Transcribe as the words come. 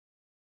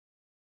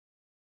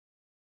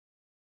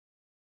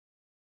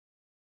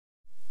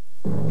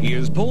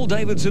Here's Paul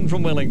Davidson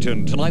from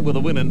Wellington, tonight with a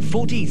win in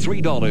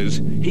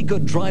 $43. He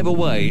could drive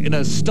away in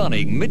a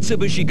stunning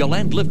Mitsubishi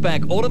Gallante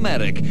liftback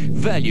automatic,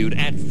 valued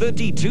at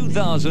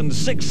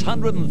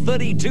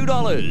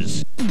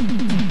 $32,632.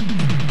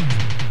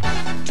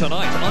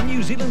 Tonight, on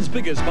New Zealand's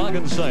biggest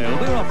bargain sale,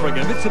 we're offering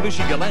a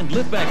Mitsubishi Gallante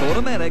liftback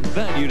automatic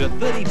valued at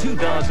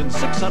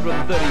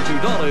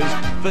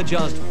 $32,632 for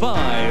just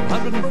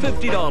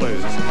 $550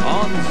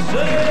 on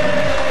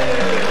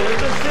Sale in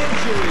the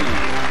Century.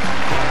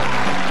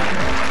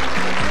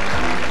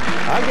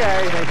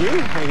 Okay,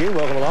 thank you.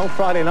 Welcome along.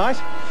 Friday night.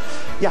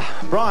 Yeah,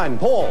 Brian,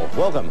 Paul,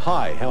 welcome.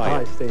 Hi, how are you?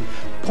 Hi, Steve.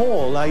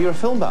 Paul, you're a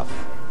film buff.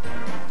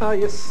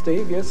 Yes,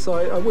 Steve, yes.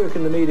 I work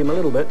in the medium a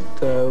little bit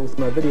with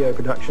my video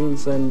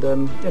productions, and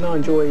I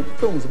enjoy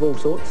films of all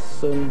sorts,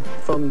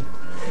 from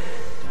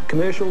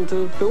commercial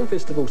to film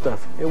festival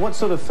stuff. Yeah, what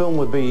sort of film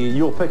would be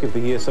your pick of the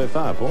year so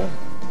far, Paul?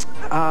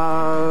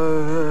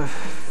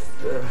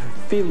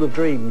 Field of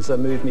Dreams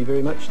moved me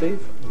very much,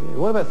 Steve. Yeah,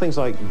 what about things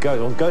like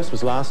Ghost? Well, Ghost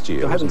was last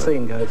year. I haven't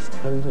seen Ghost.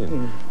 Haven't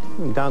seen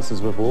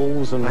Dances with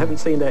Wolves and... I haven't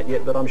seen that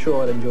yet, but I'm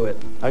sure I'd enjoy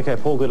it. Okay,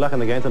 Paul, good luck in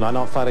the game tonight.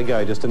 Not far to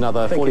go. Just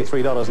another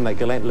 $43 in that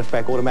Gallante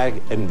liftback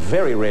automatic in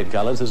very red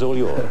colours is all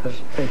yours.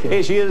 Thank you.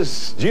 Here she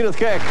is, Judith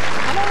Kirk.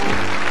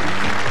 Hello.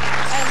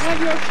 Have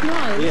your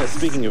nose. Yeah,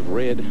 speaking of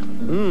red,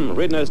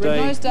 Red Nose Day.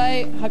 Red Nose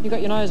Day. Hope you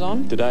got your nose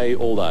on. Today,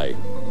 all day.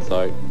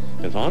 So,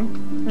 in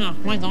time? No,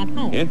 mine's on.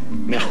 Oh. Yeah?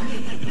 Now.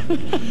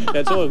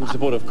 That's all in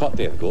support of cot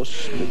death, of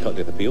course. The cot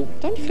death appeal.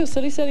 Don't you feel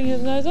silly setting your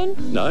nose on?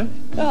 No.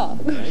 Oh.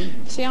 Okay.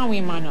 See, I'm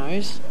wearing my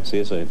nose. See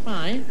you soon.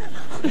 Bye.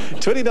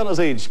 $20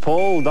 each.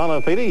 Paul, Donna,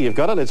 Peter, you've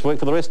got it. Let's work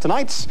for the rest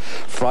tonight.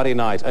 Friday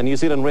night. A New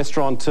Zealand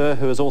restaurateur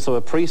who is also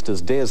a priest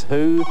is Des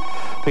who?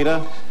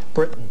 Peter?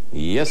 Britain.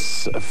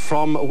 Yes.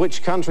 From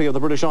which country of the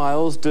British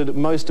Isles did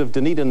most of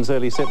Dunedin's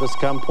early settlers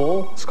come,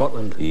 Paul?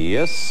 Scotland.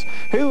 Yes.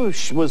 Who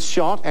was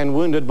shot and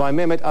wounded by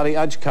Mehmet Ali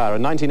Ajkar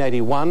in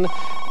 1981?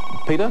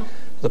 Peter?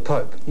 The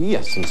Pope.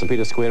 Yes, in St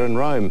Peter's Square in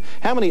Rome.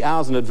 How many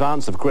hours in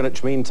advance of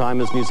Greenwich Mean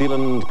Time is New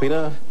Zealand,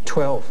 Peter?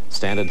 12.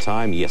 Standard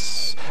Time,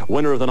 yes.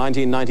 Winner of the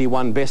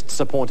 1991 Best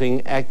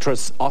Supporting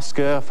Actress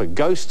Oscar for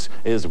Ghost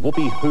is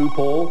Whoopi Who,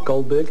 Paul?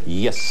 Goldberg.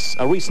 Yes.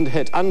 A recent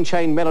hit,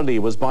 Unchained Melody,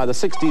 was by the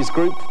 60s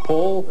group,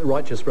 Paul?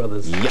 Righteous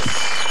Brothers.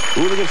 Yes.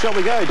 Really good shot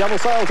we go. Double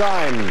sale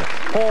time.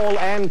 Paul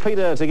and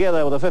Peter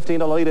together with a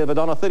 $15 leader for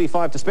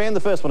 $1.35 to spend. The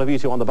first one of you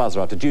two on the buzzer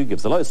after Jude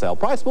gives the low sale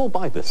price. We'll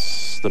buy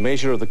this. The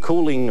measure of the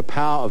cooling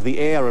power of the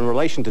air in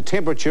relation to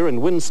temperature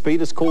and wind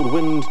speed is called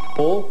wind,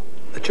 Paul?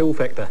 The chill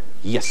factor.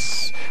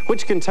 Yes.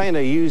 Which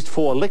container used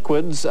for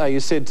liquids are you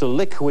said to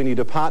lick when you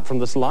depart from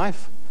this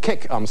life?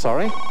 Kick, I'm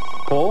sorry.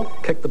 Paul?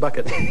 Kick the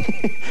bucket.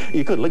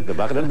 You could lick the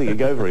bucket. I don't think you'd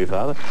go very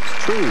far.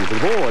 True. To the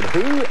board.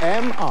 Who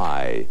am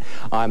I?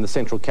 I'm the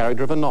central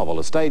character of a novel,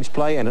 a stage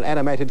play and an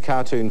animated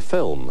cartoon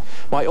film.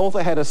 My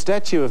author had a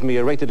statue of me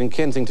erected in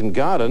Kensington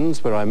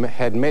Gardens where I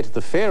had met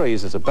the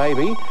fairies as a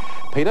baby.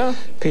 Peter?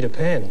 Peter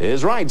Pan.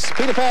 Is right.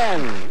 Peter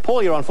Pan.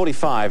 Paul, you're on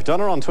 45.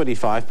 Donna on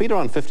 25. Peter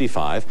on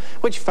 55.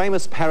 Which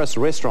famous Paris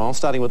restaurant,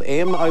 starting with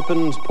M,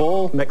 opened,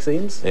 Paul?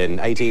 Maxine's. In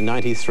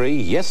 1893,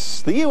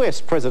 yes. The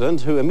US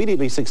president who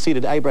immediately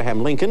succeeded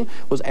Abraham Lincoln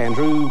was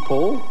Andrew,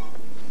 Paul?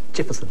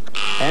 Jefferson.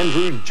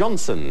 Andrew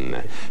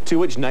Johnson. To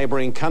which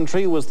neighbouring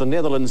country was the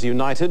Netherlands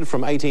united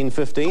from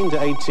 1815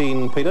 to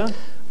 18, Peter?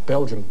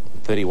 Belgium.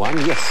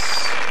 31,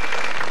 yes.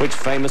 Which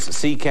famous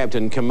sea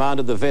captain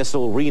commanded the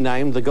vessel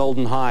renamed the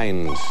Golden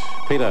Hind?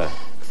 Peter?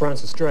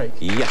 Francis Drake.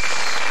 Yes.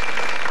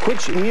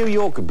 Which New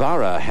York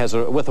borough has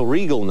with a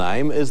regal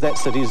name is that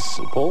city's,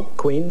 Paul?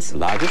 Queens.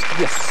 Largest?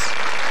 Yes.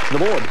 The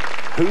board.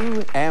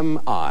 Who am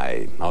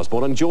I? I was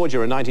born in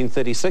Georgia in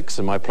 1936,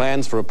 and my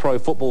plans for a pro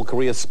football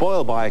career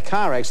spoiled by a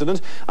car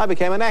accident. I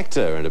became an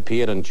actor and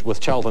appeared with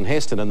Charlton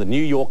Heston in the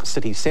New York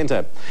City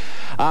Centre.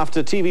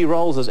 After TV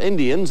roles as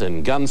Indians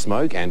in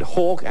Gunsmoke and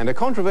Hawk and a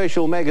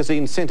controversial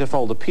magazine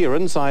centerfold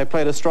appearance, I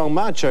played a strong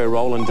macho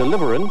role in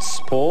Deliverance.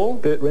 Paul?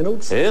 Burt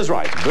Reynolds. Is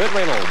right. Burt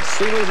Reynolds.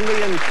 Seen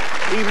recently in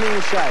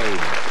Evening Shade.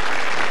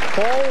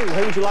 Paul,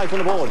 who would you like on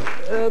the board?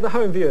 The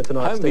home viewer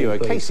tonight. Home viewer,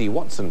 Casey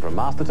Watson from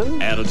Masterton.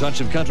 Add a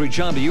touch of country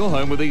charm to your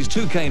home with these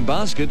 2 cane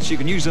baskets. You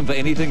can use them for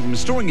anything from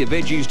storing your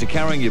veggies to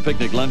carrying your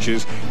picnic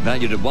lunches.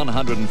 Valued at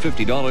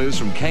 $150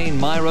 from Kane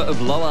Myra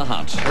of Lower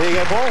Hutt. There you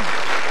go, Paul.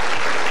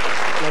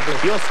 Lovely.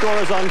 Your score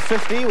is on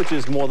 50, which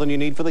is more than you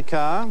need for the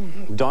car.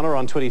 Donna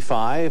on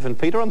 25 and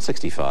Peter on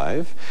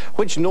 65.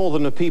 Which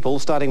northern people,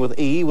 starting with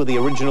E, were the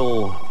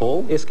original,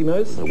 Paul?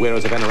 Eskimos. The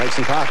wearers of anoraks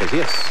and parkas,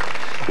 yes.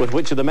 With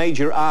which of the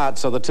major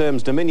arts are the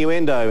terms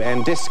diminuendo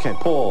and descant,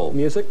 Paul?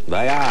 Music.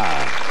 They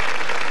are.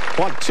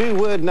 What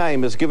 2-word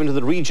name is given to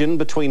the region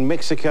between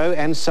Mexico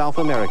and South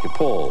America,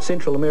 Paul?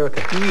 Central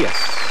America. Yes.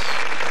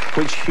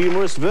 Which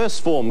humorous verse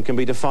form can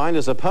be defined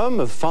as a poem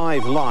of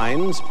 5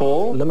 lines,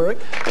 Paul? Limerick.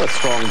 A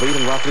strong beat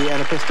and roughly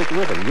anapestic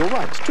rhythm. You're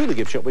right. To the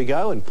gift shop we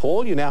go, and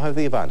Paul, you now have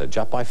the advantage.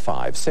 Up by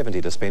 5, 70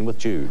 to spend with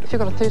Jude. If you've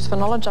got a thirst for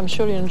knowledge, I'm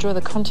sure you'll enjoy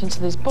the contents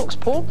of these books,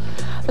 Paul.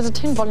 There's a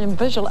 10-volume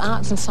visual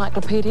arts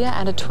encyclopedia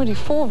and a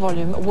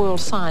 24-volume world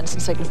science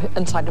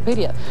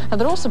encyclopedia. And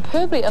they're all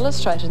superbly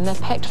illustrated and they're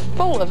packed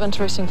full of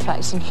interesting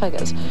facts and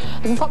figures. You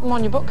can pop them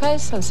on your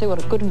bookcase and see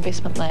what a good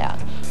investment they are.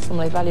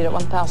 Normally valued at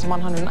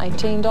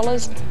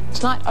 $1,118.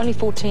 Tonight, only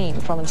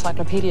 14 from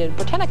Encyclopedia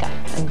Britannica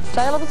and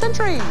Sale of the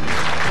Century.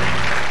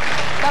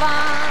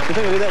 Ta-da! You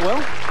think I did that well?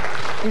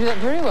 You do that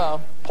very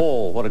well.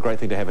 Paul, what a great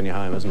thing to have in your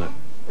home, isn't it?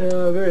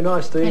 Very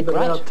nice, Steve, Yeah, but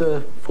great.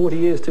 about 40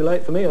 years too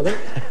late for me, I think.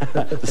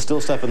 There's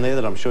still stuff in there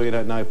that I'm sure you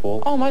don't know,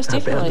 Paul. Oh, most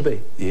Bound to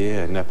definitely. be.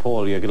 Yeah, now,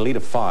 Paul, you're going to lead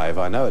a 5.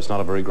 I know it's not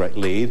a very great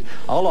lead.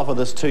 I'll offer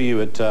this to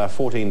you at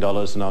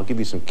 $14 and I'll give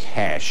you some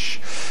cash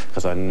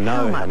because I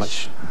know how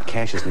much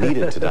cash is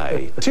needed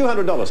today.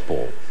 $200,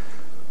 Paul.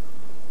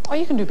 Oh,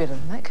 you can do better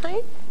than that,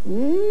 can't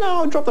you?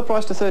 No, drop the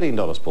price to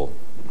 $13, Paul.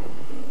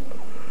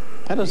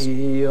 That is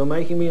You're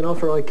making me an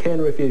offer I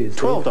can refuse.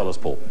 Steve. $12,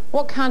 Paul.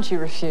 What can't you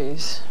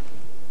refuse?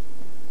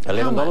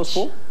 $11, much?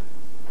 Paul.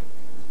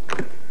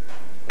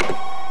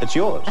 It's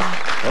yours.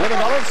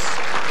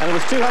 $11, and it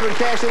was 200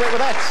 cash you went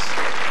with that.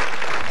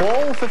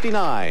 Paul,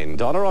 59.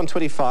 Donna on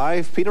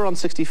 25. Peter on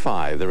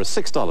 65. There is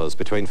 $6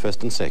 between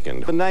first and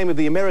second. The name of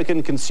the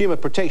American consumer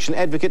protection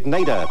advocate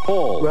Nader.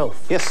 Paul.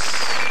 Ralph. Yes.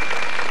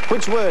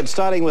 Which word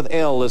starting with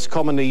L is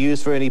commonly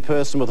used for any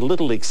person with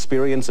little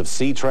experience of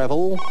sea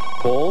travel?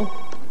 Paul.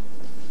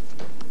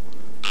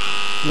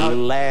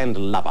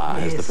 Landlubber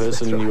is the Yes,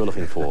 person that's right. you were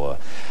looking for.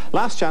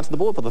 Last chance on the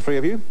board for the 3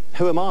 of you.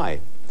 Who am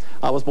I?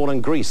 I was born in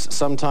Greece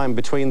sometime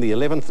between the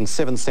 11th and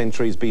 7th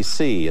centuries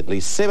BC. At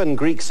least 7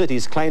 Greek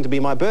cities claim to be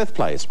my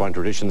birthplace. One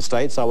tradition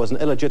states I was an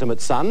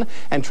illegitimate son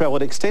and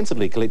travelled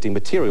extensively collecting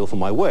material for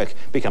my work,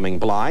 becoming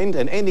blind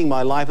and ending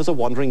my life as a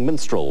wandering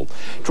minstrel.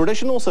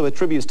 Tradition also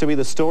attributes to me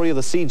the story of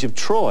the Siege of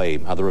Troy,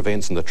 other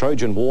events in the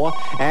Trojan War,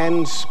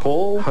 and,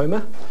 Paul?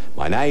 Homer.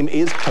 My name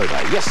is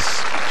Homer, yes.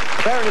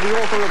 Apparently the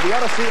author of the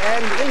Odyssey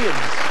and Iliad.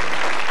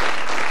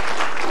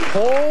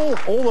 Paul,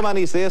 all the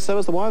money's there, so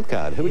is the wild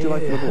card. Who would you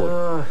like for the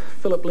board?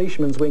 Philip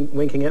Leishman's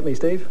winking at me,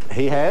 Steve.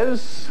 He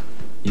has...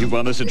 You've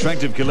won this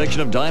attractive collection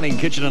of dining,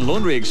 kitchen and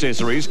laundry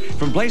accessories.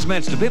 From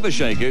placemats to pepper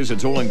shakers,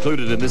 it's all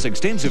included in this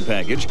extensive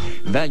package,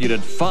 valued at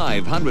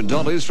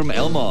 $500 from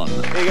Elmon.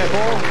 There you go,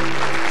 Paul.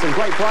 Some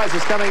great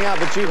prizes coming out,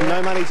 but you've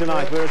no money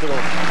tonight. Where is it all?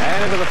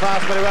 And into the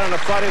fast money round on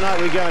a Friday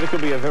night we go, and it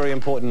could be a very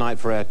important night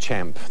for our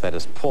champ. That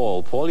is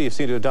Paul. Paul, you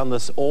seem to have done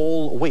this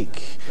all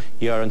week.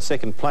 You are in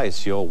second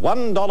place. You're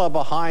 $1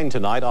 behind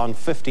tonight on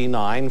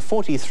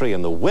 59.43,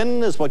 and the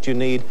win is what you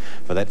need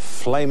for that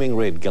flaming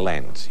red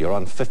Gallant. You're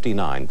on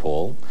 59,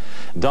 Paul.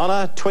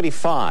 Donna,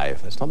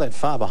 25. That's not that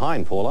far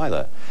behind Paul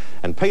either.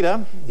 And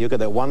Peter, you'll get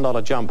that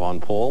 $1 jump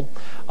on Paul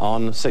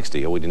on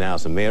 60. All we do now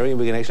is a Mary, and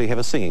we can actually have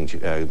a singing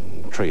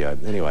trio.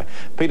 Anyway,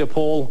 Peter,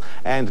 Paul,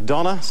 and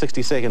Donna,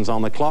 60 seconds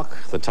on the clock.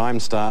 The time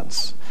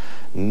starts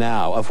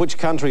now. Of which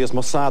country is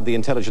Mossad the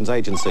intelligence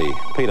agency?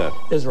 Peter?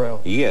 Israel.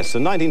 Yes.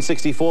 In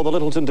 1964, the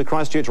Littleton to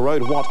Christchurch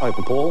Road, what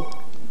open, Paul?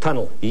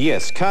 Tunnel.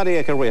 Yes.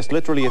 Cardiac arrest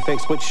literally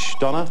affects which,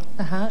 Donna?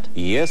 The heart.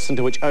 Yes.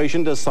 Into which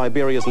ocean does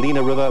Siberia's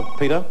Lena River,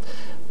 Peter?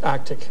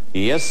 Arctic.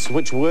 Yes.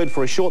 Which word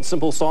for a short,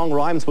 simple song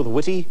rhymes with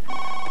witty?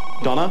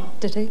 Donna?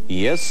 Ditty.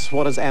 Yes.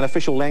 What is an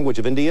official language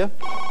of India?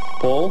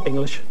 Paul?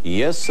 English.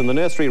 Yes. In the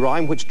nursery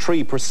rhyme, which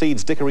tree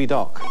precedes Dickory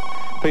Dock?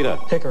 Peter?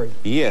 Hickory.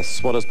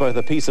 Yes. What is both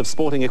a piece of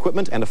sporting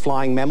equipment and a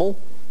flying mammal?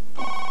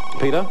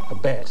 Peter? A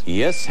bat.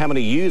 Yes. How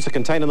many U's are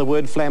contained in the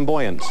word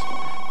flamboyant?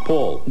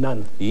 Paul?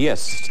 None.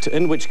 Yes.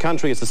 In which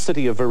country is the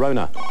city of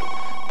Verona?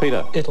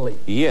 Peter? Italy.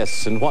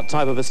 Yes. In what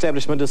type of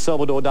establishment is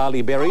Salvador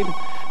Dali buried?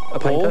 A Paul?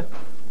 painter.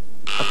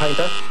 A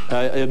painter.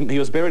 He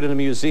was buried in a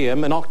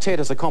museum. An octet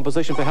is a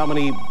composition for how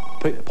many,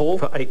 Paul?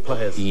 For 8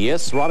 players.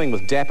 Yes. Rhyming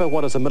with dapper,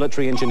 what is a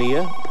military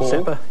engineer? Paul?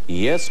 Sapper.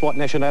 Yes. What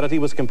nationality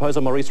was composer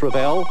Maurice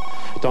Ravel?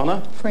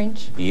 Donna?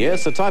 French.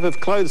 Yes. A type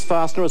of clothes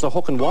fastener is a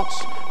hook and what?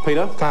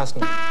 Peter?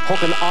 Fastener.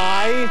 Hook and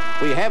eye.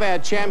 We have our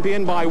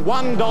champion by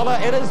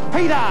 $1. It is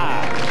Peter!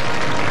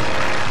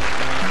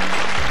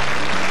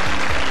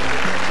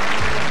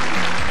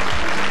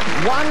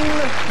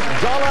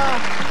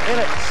 $1 in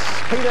it.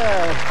 Peter,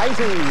 80.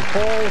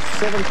 Paul,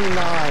 79.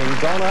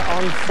 Donna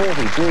on 40.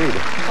 Jude.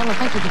 Donna,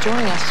 thank you for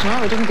joining us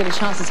tonight. We didn't get a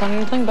chance to say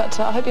anything, but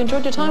I hope you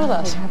enjoyed your time with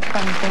us.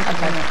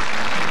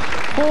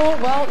 Paul,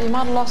 well, you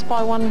might have lost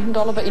by $1,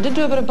 but you did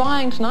do a bit of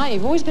buying tonight.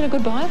 You've always been a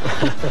good buyer.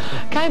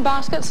 Cane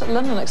baskets,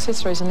 linen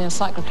accessories in the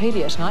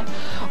encyclopedia tonight.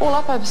 All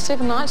up over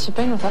 7 nights you've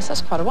been with us.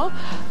 That's quite a while.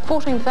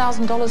 $14,000,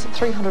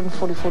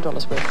 $344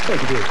 worth.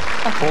 Thank you, dear.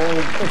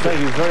 Paul, thank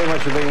you very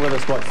much for being with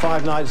us. What,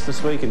 5 nights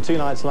this week and 2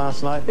 nights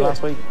last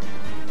week?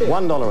 Yeah.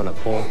 $1 in it,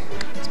 Paul.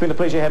 It's been a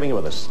pleasure having you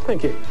with us.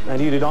 Thank you.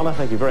 And you, Donna,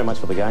 thank you very much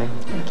for the game.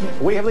 Thank you.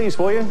 We have these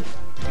for you.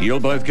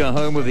 You'll both go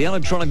home with the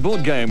electronic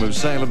board game of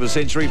Sale of the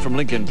Century from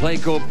Lincoln Play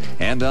Corp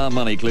and our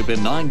money clip in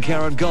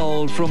 9-carat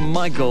gold from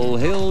Michael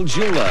Hill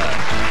Jeweller.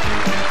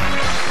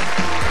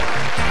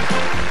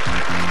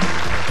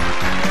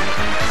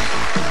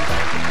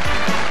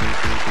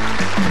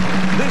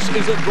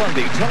 is a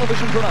Grundy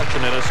television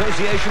production in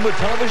association with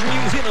Television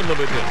New Zealand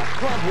Limited.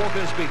 Grant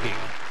Walker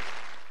speaking.